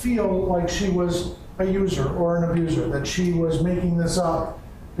to feel like she was a user or an abuser, that she was making this up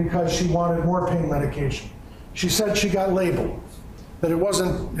because she wanted more pain medication. She said she got labeled, that it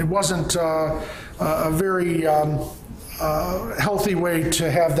wasn't a very healthy way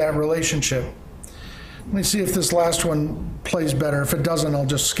to have that relationship. Let me see if this last one plays better. If it doesn't, I'll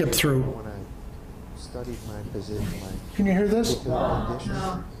just skip through. When I studied my position, Can you hear this?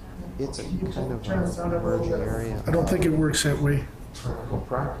 it's a kind of an emerging area. I don't think it works that way. Clinical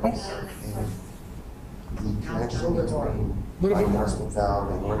practice and the connection between Little bit more. diagnostic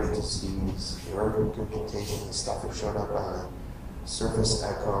valve and organ disease, the organ regurgitation, the stuff that showed up on surface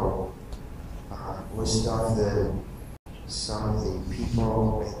echo, was stuff that some of the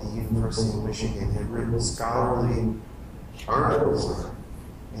people at the University of Michigan had written scholarly articles on,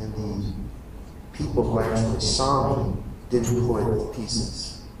 and the people who actually saw me didn't put the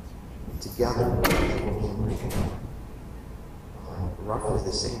pieces together. Roughly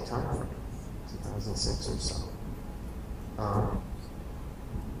the same time frame, 2006 or so.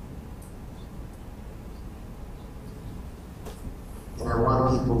 And I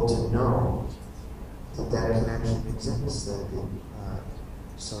want people to know that that connection exists, that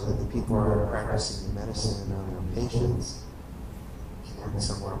so that the people who are practicing medicine on their patients and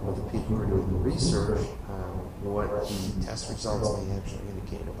somewhat with the people who are doing the research, what the test results may actually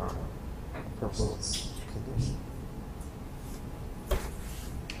indicate about a person's condition.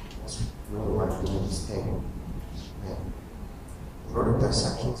 That's really what I'm doing is taking. Aortic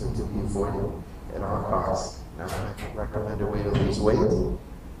dissections are to be avoided at all costs. Now, I can recommend a way to lose weight, or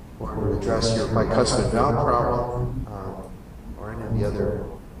to address your bicuspid valve problem, or any of the other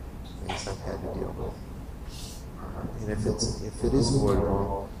things I've had to deal with. And if it is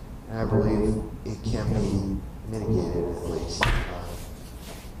avoidable, I believe it can be mitigated at least.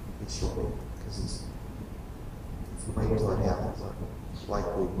 It should be. because if we wait until it happens,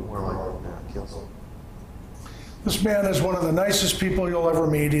 likely, more likely not kills them. This man is one of the nicest people you'll ever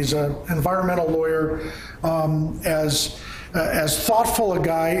meet. He's an environmental lawyer, as thoughtful a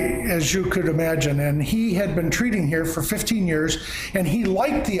guy as you could imagine. And he had been treating here for 15 years, and he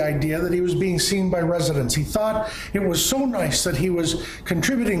liked the idea that he was being seen by residents. He thought it was so nice that he was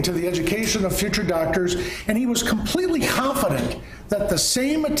contributing to the education of future doctors, and he was completely confident that the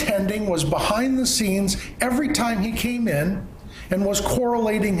same attending was behind the scenes every time he came in and was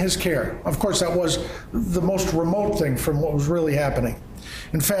correlating his care. Of course, that was the most remote thing from what was really happening.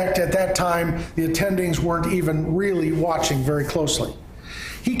 In fact, at that time, the attendings weren't even really watching very closely.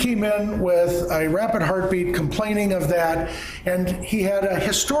 He came in with a rapid heartbeat, complaining of that, and he had a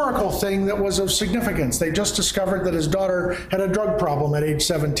historical thing that was of significance. They just discovered that his daughter had a drug problem at age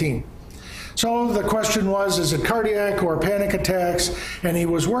 17. So the question was, is it cardiac or panic attacks? And he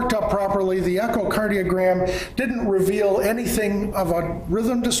was worked up properly. The echocardiogram didn't reveal anything of a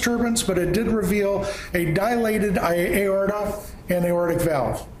rhythm disturbance, but it did reveal a dilated aorta and aortic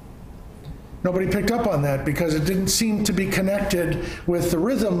valve. Nobody picked up on that because it didn't seem to be connected with the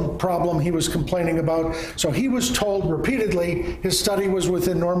rhythm problem he was complaining about. So he was told repeatedly his study was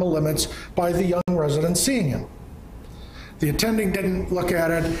within normal limits by the young residents seeing him. The attending didn't look at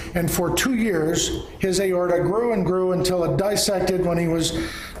it, and for 2 years, his aorta grew and grew until it dissected when he was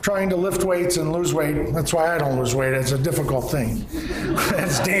trying to lift weights and lose weight. That's why I don't lose weight. It's a difficult thing.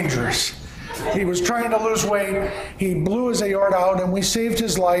 It's dangerous. He was trying to lose weight. He blew his aorta out, and we saved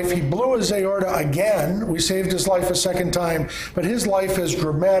his life. He blew his aorta again. We saved his life a second time, but his life has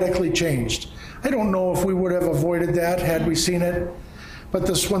dramatically changed. I don't know if we would have avoided that had we seen it. But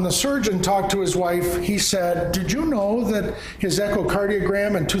when the surgeon talked to his wife, he said, "Did you know that his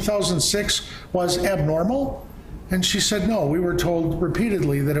echocardiogram in 2006 was abnormal?" And she said, "No, we were told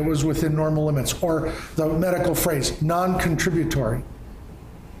repeatedly that it was within normal limits," or the medical phrase, non-contributory.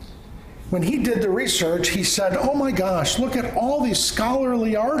 When he did the research, he said, "Oh my gosh, look at all these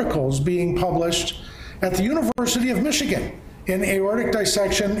scholarly articles being published at the University of Michigan in aortic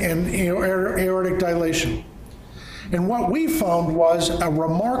dissection and aortic dilation." And what we found was a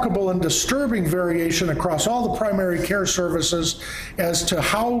remarkable and disturbing variation across all the primary care services as to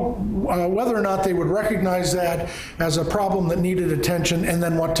how, whether or not they would recognize that as a problem that needed attention and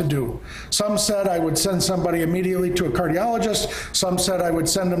then what to do. Some said I would send somebody immediately to a cardiologist. Some said I would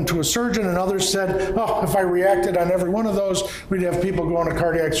send them to a surgeon. And others said, oh, if I reacted on every one of those, we'd have people going to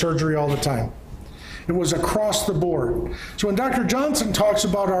cardiac surgery all the time. It was across the board. So when Dr. Johnson talks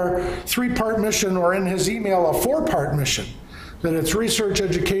about our 3-part mission, or in his email, a 4-part mission, that it's research,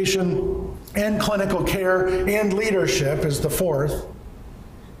 education, and clinical care, and leadership is the 4th,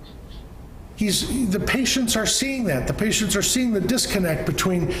 the patients are seeing that. The patients are seeing the disconnect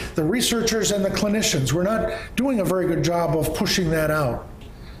between the researchers and the clinicians. We're not doing a very good job of pushing that out.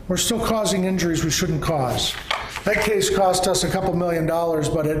 We're still causing injuries we shouldn't cause. That case cost us a couple $1 million,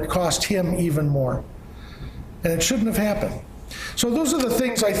 but it cost him even more. And it shouldn't have happened. So those are the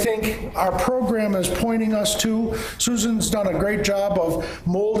things I think our program is pointing us to. Susan's done a great job of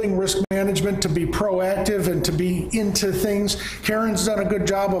molding risk management to be proactive and to be into things. Karen's done a good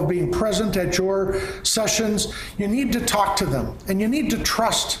job of being present at your sessions. You need to talk to them, and you need to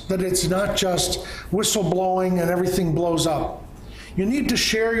trust that it's not just whistleblowing and everything blows up. You need to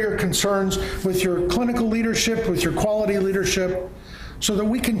share your concerns with your clinical leadership, with your quality leadership, so that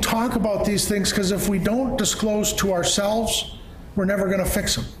we can talk about these things, because if we don't disclose to ourselves, we're never going to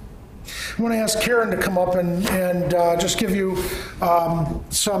fix them. I want to ask Karen to come up and just give you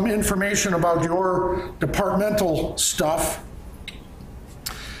some information about your departmental stuff.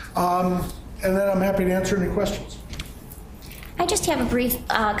 And then I'm happy to answer any questions. I just have a brief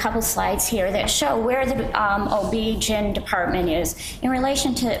couple slides here that show where the OB/GYN department is in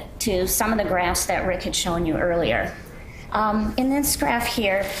relation to some of the graphs that Rick had shown you earlier. In this graph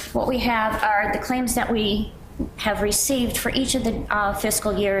here, what we have are the claims that we have received for each of the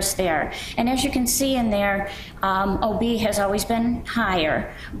fiscal years there. And as you can see in there, OB has always been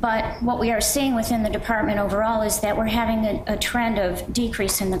higher. But what we are seeing within the department overall is that we're having a trend of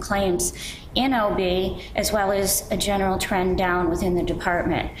decrease in the claims in OB, as well as a general trend down within the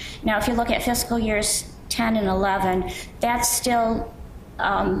department. Now, if you look at fiscal years 10 and 11, that's still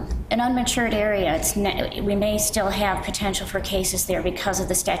an unmatured area. We may still have potential for cases there because of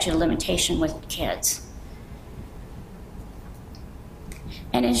the statute of limitation with kids.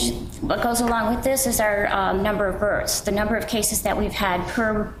 And what goes along with this is our number of births, the number of cases that we've had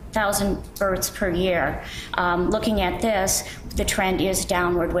per 1,000 births per year. Looking at this, the trend is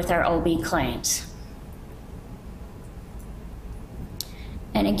downward with our OB claims.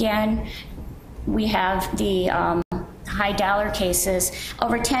 And again, we have the high dollar cases.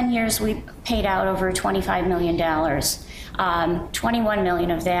 Over 10 years, we paid out over $25 million. 21 million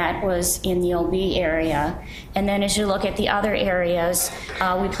of that was in the OB area. And then as you look at the other areas,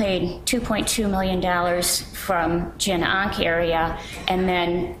 we paid $2.2 million from Gen Onc area. And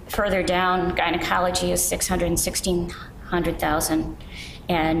then further down, gynecology is $616,000.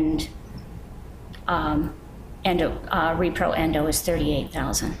 And repro endo is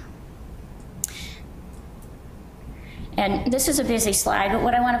 $38,000. And this is a busy slide, but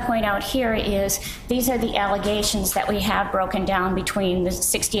what I want to point out here is these are the allegations that we have broken down between the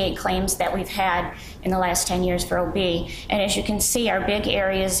 68 claims that we've had in the last 10 years for OB. And as you can see, our big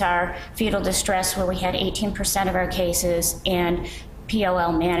areas are fetal distress, where we had 18% of our cases, and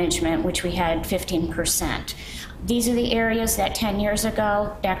POL management, which we had 15%. These are the areas that 10 years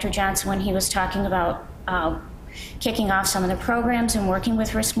ago, Dr. Johnson, when he was talking about kicking off some of the programs and working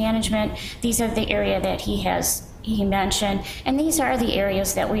with risk management, these are the area that he mentioned, and these are the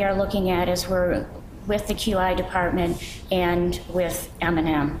areas that we are looking at as we're with the QI department and with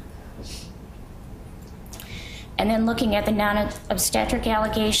M&M. And then looking at the non-obstetric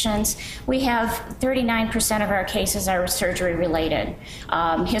allegations, we have 39% of our cases are surgery related,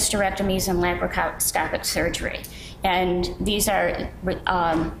 hysterectomies and laparoscopic surgery. And these are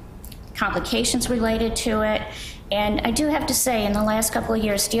complications related to it. And I do have to say, in the last couple of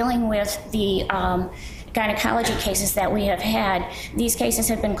years, dealing with the gynecology cases that we have had, these cases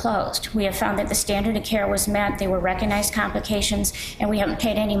have been closed. We have found that the standard of care was met, they were recognized complications, and we haven't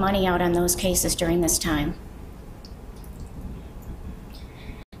paid any money out on those cases during this time.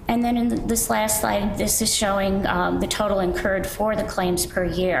 And then in this last slide, this is showing the total incurred for the claims per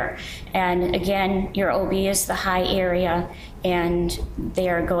year. And again, your OB is the high area, and they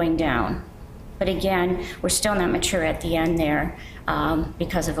are going down. But again, we're still not mature at the end there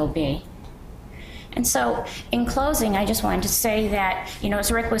because of OB. And so, in closing, I just wanted to say that,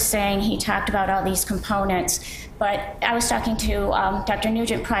 as Rick was saying, he talked about all these components, but I was talking to Dr.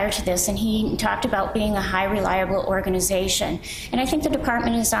 Nugent prior to this, and he talked about being a high reliable organization. And I think the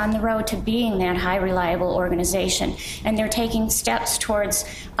department is on the road to being that high reliable organization, and they're taking steps towards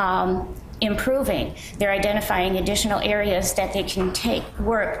improving. They're identifying additional areas that they can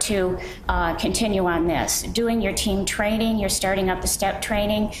work to continue on this. Doing your team training, you're starting up the STEP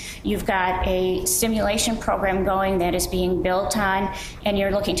training. You've got a simulation program going that is being built on, and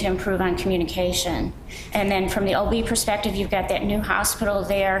you're looking to improve on communication. And then from the OB perspective, you've got that new hospital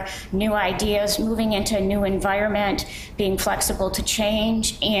there, new ideas, moving into a new environment, being flexible to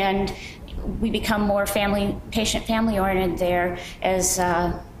change, and we become more patient-family oriented there as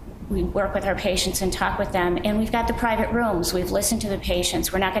we work with our patients and talk with them. And we've got the private rooms. We've listened to the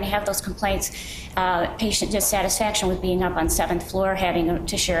patients. We're not going to have those complaints, patient dissatisfaction with being up on 7th floor, having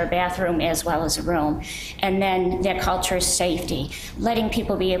to share a bathroom as well as a room. And then that culture is safety, letting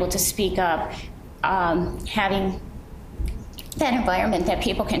people be able to speak up, having that environment that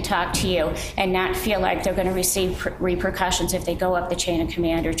people can talk to you and not feel like they're going to receive repercussions if they go up the chain of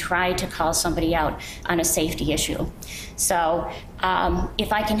command or try to call somebody out on a safety issue. So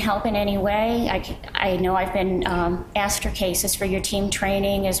if I can help in any way, I know I've been asked for cases for your team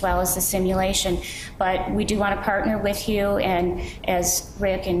training as well as the simulation, but we do want to partner with you, and as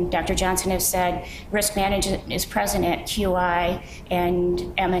Rick and Dr. Johnson have said, risk management is present at QI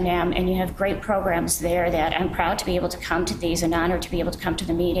and M&M, and you have great programs there that I'm proud to be able to come to these, and honored to be able to come to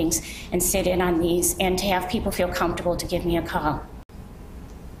the meetings and sit in on these, and to have people feel comfortable to give me a call.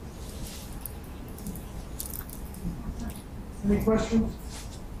 Any questions?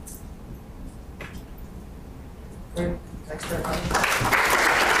 Great. Thanks very much.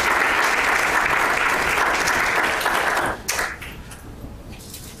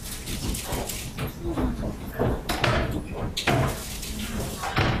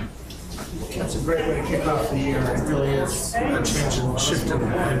 That's a great way to kick off the year. It really is a change and shift, a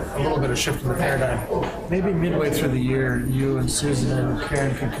little bit of shift in the paradigm. Maybe midway through the year, you and Susan and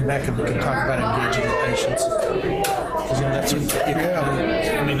Karen can come back and we can talk about engaging the patients. That's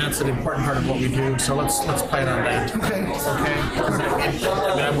that's an important part of what we do. So let's plan on that. Okay. I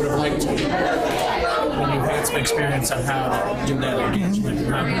would have liked when you've had some experience on how to do that engagement,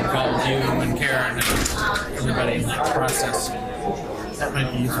 and I'm involved you and Karen and everybody in that process. That might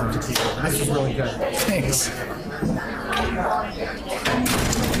be useful to people. This is really good. Thanks.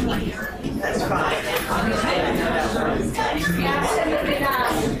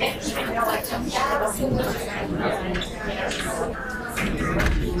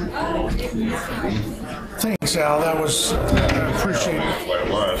 Thanks, Al. That was appreciated. That's what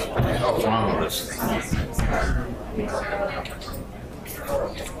it was. What's wrong with this?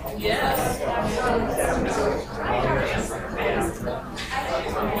 All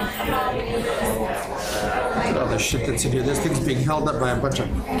the shit that's in here. This thing's being held up by a bunch of.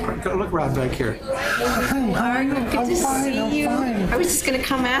 Look around back here. Hi, good to see you. Fine. I was just going to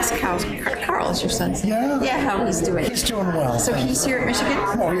come ask how Carl's your son. Yeah? Yeah, how he's doing. He's doing well. So he's here at Michigan?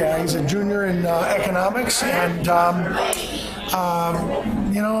 Oh yeah, he's a junior in economics, and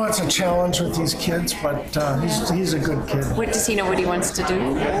you know, it's a challenge with these kids, but he's a good kid. What does he know what he wants to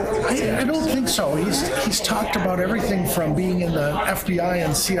do? I don't think so. He's talked about everything from being in the FBI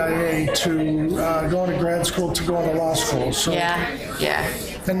and CIA to going to grad school to going to law school. So Yeah.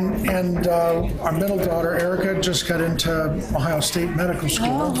 And our middle daughter Erica just got into Ohio State Medical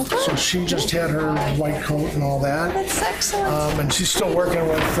School, so she just had her white coat and all that. That's excellent. And she's still working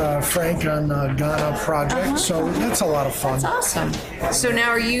with Frank on the Ghana project, so that's a lot of fun. That's awesome. So now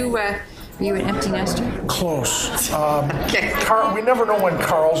are you an empty nester? Close. Okay. We never know when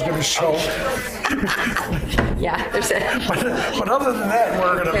Carl's going to show. Yeah, there's that. But other than that,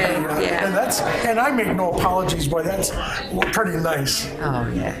 we're going to be. Yeah. And I make no apologies, boy. That's pretty nice. Oh,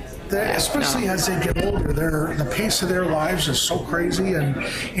 yeah. Especially as they get older, the pace of their lives is so crazy,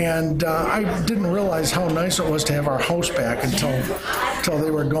 and I didn't realize how nice it was to have our house back until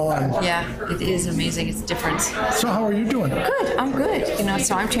they were gone. Yeah, it is amazing. It's different. So how are you doing? Good. I'm good. You know,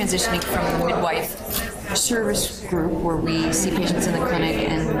 so I'm transitioning from the midwife service group where we see patients in the clinic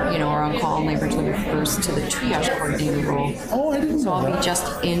and, you know, are on call labor and delivery to the triage coordinator role. Oh, I didn't know So I'll that. be just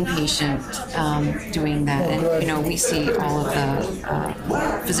inpatient doing that. And, you know, we see all of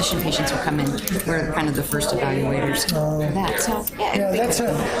the physician patients who come in. We're kind of the first evaluators for that. So, Yeah, that's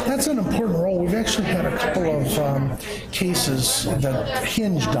an important role. We've actually had a couple of cases that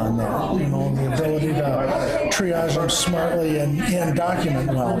hinged on that, you know, the ability to triage them smartly and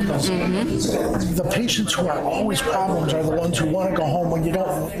document well. Because the patients who are always problems are the ones who want to go home when you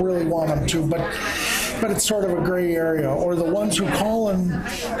don't really want them to, but it's sort of a gray area. Or the ones who call and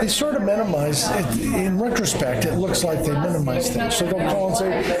they sort of minimize. In retrospect, it looks like they minimize things. So they'll call and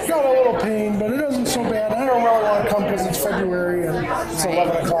say, got a little pain, but it isn't so bad. I don't really want to come because it's February and it's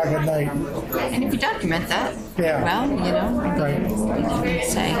 11 o'clock at night. and if you document that, Yeah. well, you know, Right. you can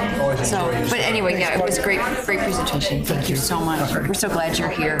say. So, but anyway, yeah, it was a great presentation. Thank you so much. We're so glad you're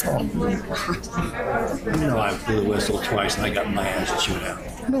here. You know, I blew the whistle twice and I got my ass chewed out.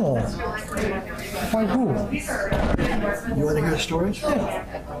 No. By who? You want to hear the stories? Yeah.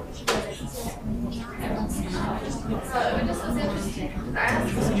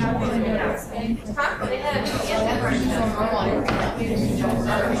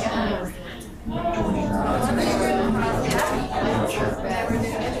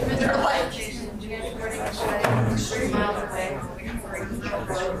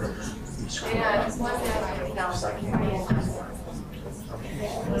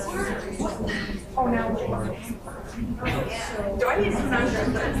 Oh, now. Do I need to pronounce her?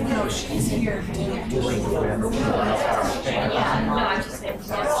 No, she's here. Yeah, no, I just.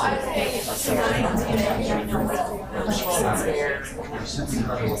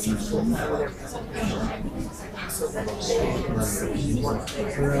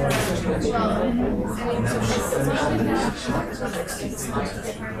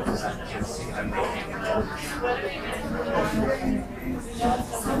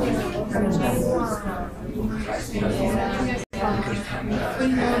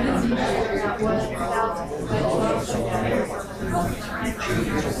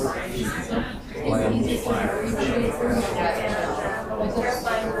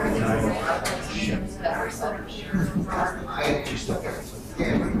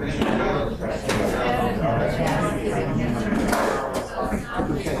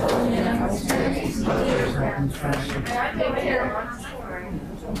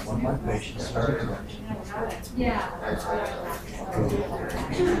 One of my patients started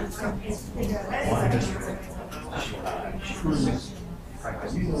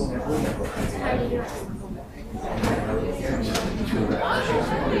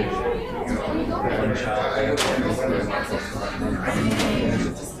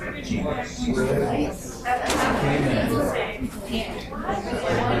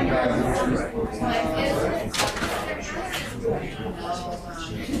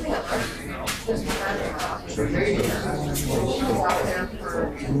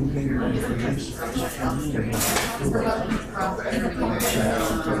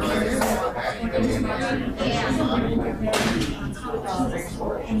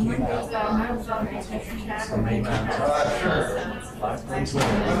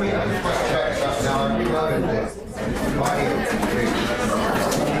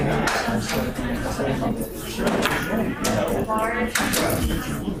I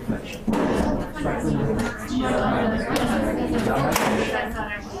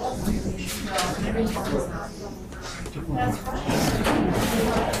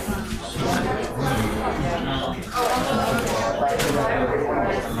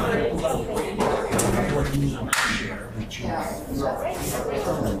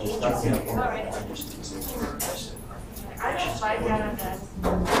just like that.